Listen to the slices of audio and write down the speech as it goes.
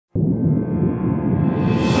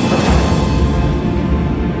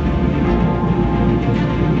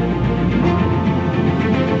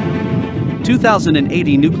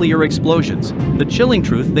2080 nuclear explosions, the chilling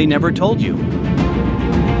truth they never told you.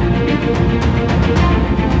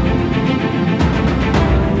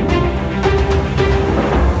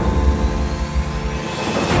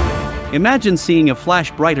 Imagine seeing a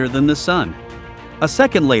flash brighter than the sun. A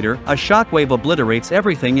second later, a shockwave obliterates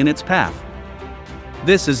everything in its path.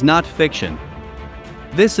 This is not fiction.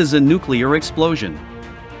 This is a nuclear explosion.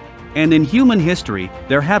 And in human history,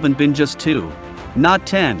 there haven't been just 2, not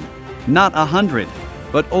 10, not 100,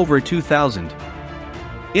 but over 2,000.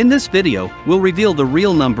 In this video, we'll reveal the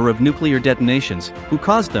real number of nuclear detonations, who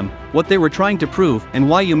caused them, what they were trying to prove, and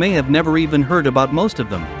why you may have never even heard about most of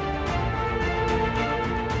them.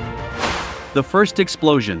 The first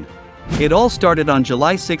explosion. It all started on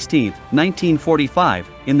July 16, 1945,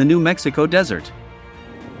 in the New Mexico desert.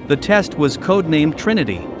 The test was codenamed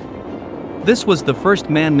Trinity. This was the first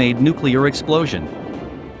man-made nuclear explosion.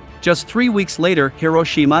 Just 3 weeks later,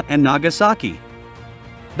 Hiroshima and Nagasaki.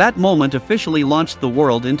 That moment officially launched the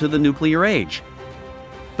world into the nuclear age.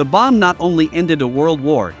 The bomb not only ended a world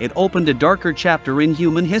war, it opened a darker chapter in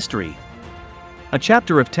human history. A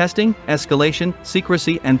chapter of testing, escalation,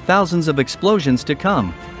 secrecy, and thousands of explosions to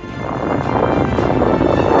come.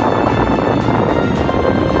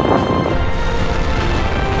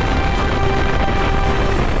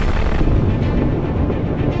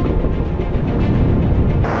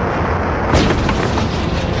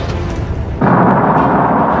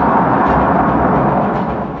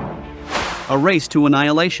 A race to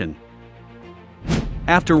annihilation.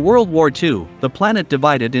 After World War II, the planet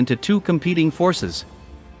divided into 2 competing forces.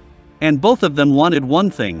 And both of them wanted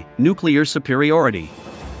one thing: nuclear superiority.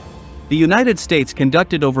 The United States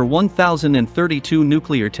conducted over 1,032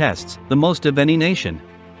 nuclear tests, the most of any nation.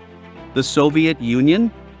 The Soviet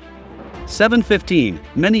Union? 715,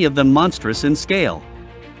 many of them monstrous in scale.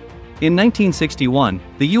 In 1961,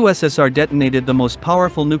 the USSR detonated the most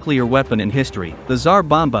powerful nuclear weapon in history, the Tsar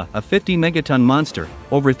Bomba, a 50-megaton monster,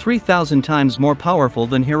 over 3,000 times more powerful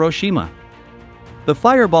than Hiroshima. The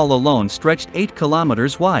fireball alone stretched 8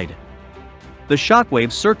 kilometers wide. The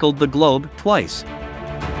shockwave circled the globe twice.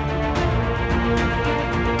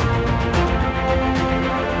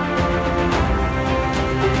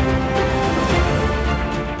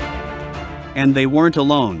 And they weren't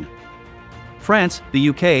alone. France, the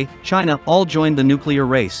UK, China all joined the nuclear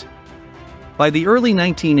race. By the early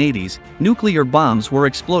 1980s, nuclear bombs were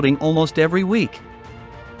exploding almost every week.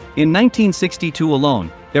 In 1962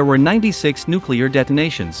 alone, there were 96 nuclear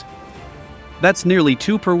detonations. That's nearly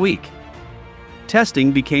 2 per week.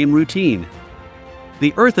 Testing became routine.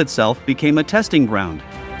 The Earth itself became a testing ground.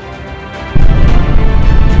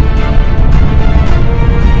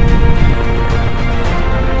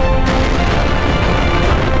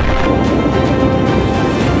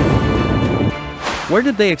 Where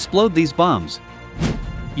did they explode these bombs?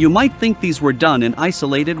 You might think these were done in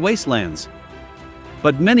isolated wastelands.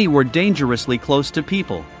 But many were dangerously close to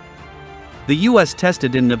people. The US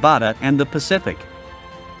tested in Nevada and the Pacific.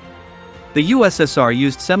 The USSR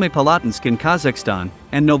used Semipalatinsk in Kazakhstan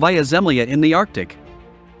and Novaya Zemlya in the Arctic.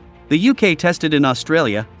 The UK tested in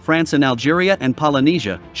Australia, France in Algeria and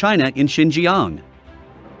Polynesia, China in Xinjiang.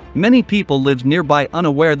 Many people lived nearby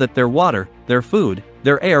unaware that their water, their food,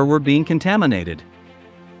 their air were being contaminated.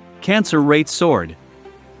 Cancer rates soared.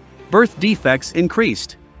 Birth defects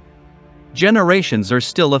increased. Generations are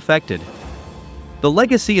still affected. The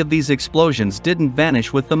legacy of these explosions didn't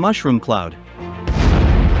vanish with the mushroom cloud.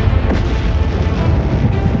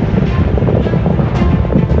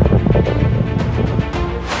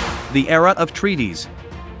 The era of treaties.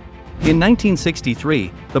 In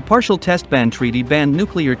 1963, the Partial Test Ban Treaty banned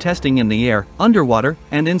nuclear testing in the air, underwater,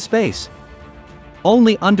 and in space.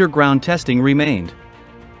 Only underground testing remained.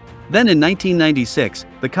 Then in 1996,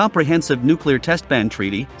 the Comprehensive Nuclear Test Ban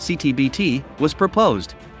Treaty, CTBT, was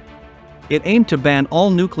proposed. It aimed to ban all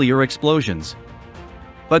nuclear explosions.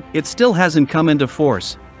 But it still hasn't come into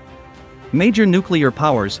force. Major nuclear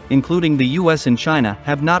powers, including the US and China,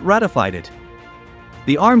 have not ratified it.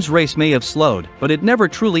 The arms race may have slowed, but it never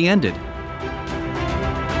truly ended.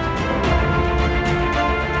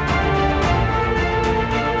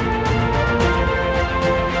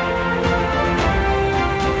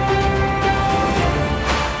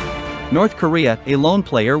 North Korea, a lone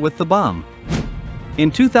player with the bomb.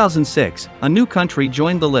 In 2006, a new country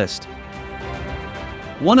joined the list.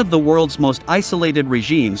 One of the world's most isolated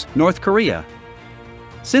regimes, North Korea.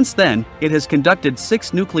 Since then, it has conducted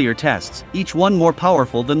 6 nuclear tests, each one more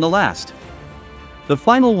powerful than the last. The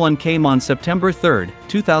final one came on September 3,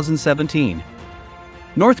 2017.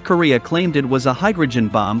 North Korea claimed it was a hydrogen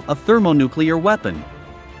bomb, a thermonuclear weapon.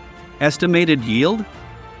 Estimated yield?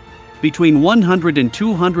 between 100 and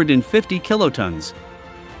 250 kilotons.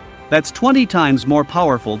 That's 20 times more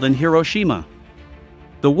powerful than Hiroshima.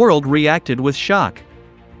 The world reacted with shock.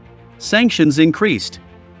 Sanctions increased.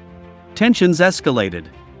 Tensions escalated.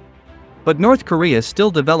 But North Korea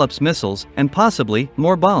still develops missiles and possibly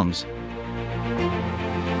more bombs.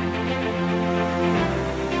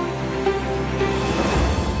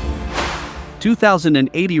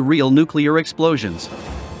 (2080 real nuclear explosions).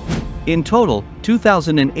 In total,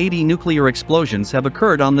 2,080 nuclear explosions have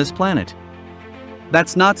occurred on this planet.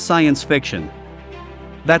 That's not science fiction.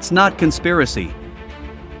 That's not conspiracy.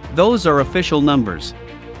 Those are official numbers.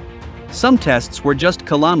 Some tests were just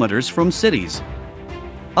kilometers from cities.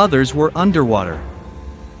 Others were underwater.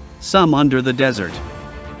 Some under the desert.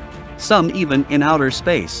 Some even in outer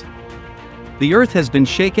space. The Earth has been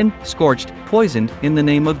shaken, scorched, poisoned in the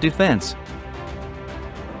name of defense.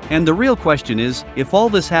 And the real question is, if all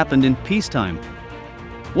this happened in peacetime,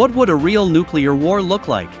 what would a real nuclear war look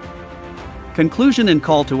like? Conclusion and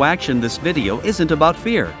call to action: this video isn't about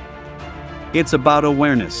fear. It's about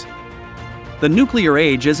awareness. The nuclear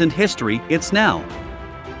age isn't history, it's now.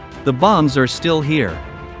 The bombs are still here.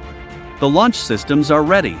 The launch systems are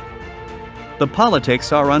ready. The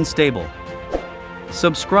politics are unstable.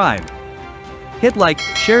 Subscribe. Hit like,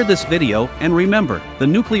 share this video, and remember, the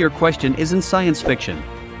nuclear question isn't science fiction.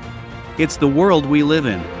 It's the world we live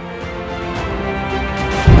in.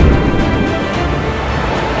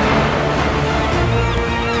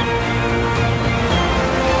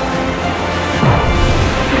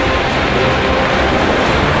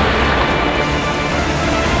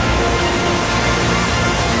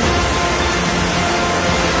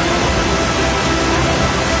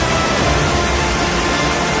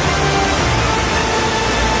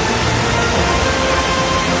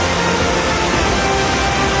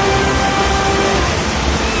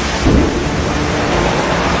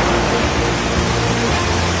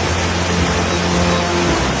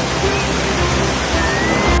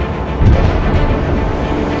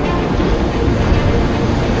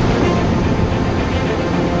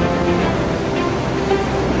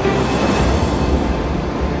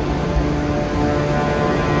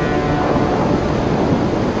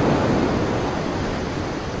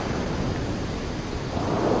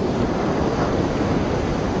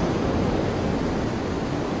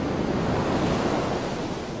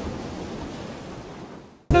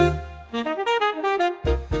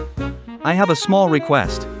 I have a small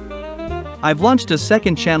request. I've launched a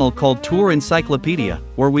second channel called Tour Encyclopedia,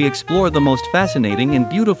 where we explore the most fascinating and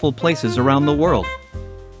beautiful places around the world.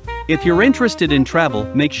 If you're interested in travel,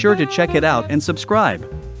 make sure to check it out and subscribe.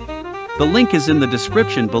 The link is in the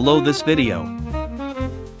description below this video.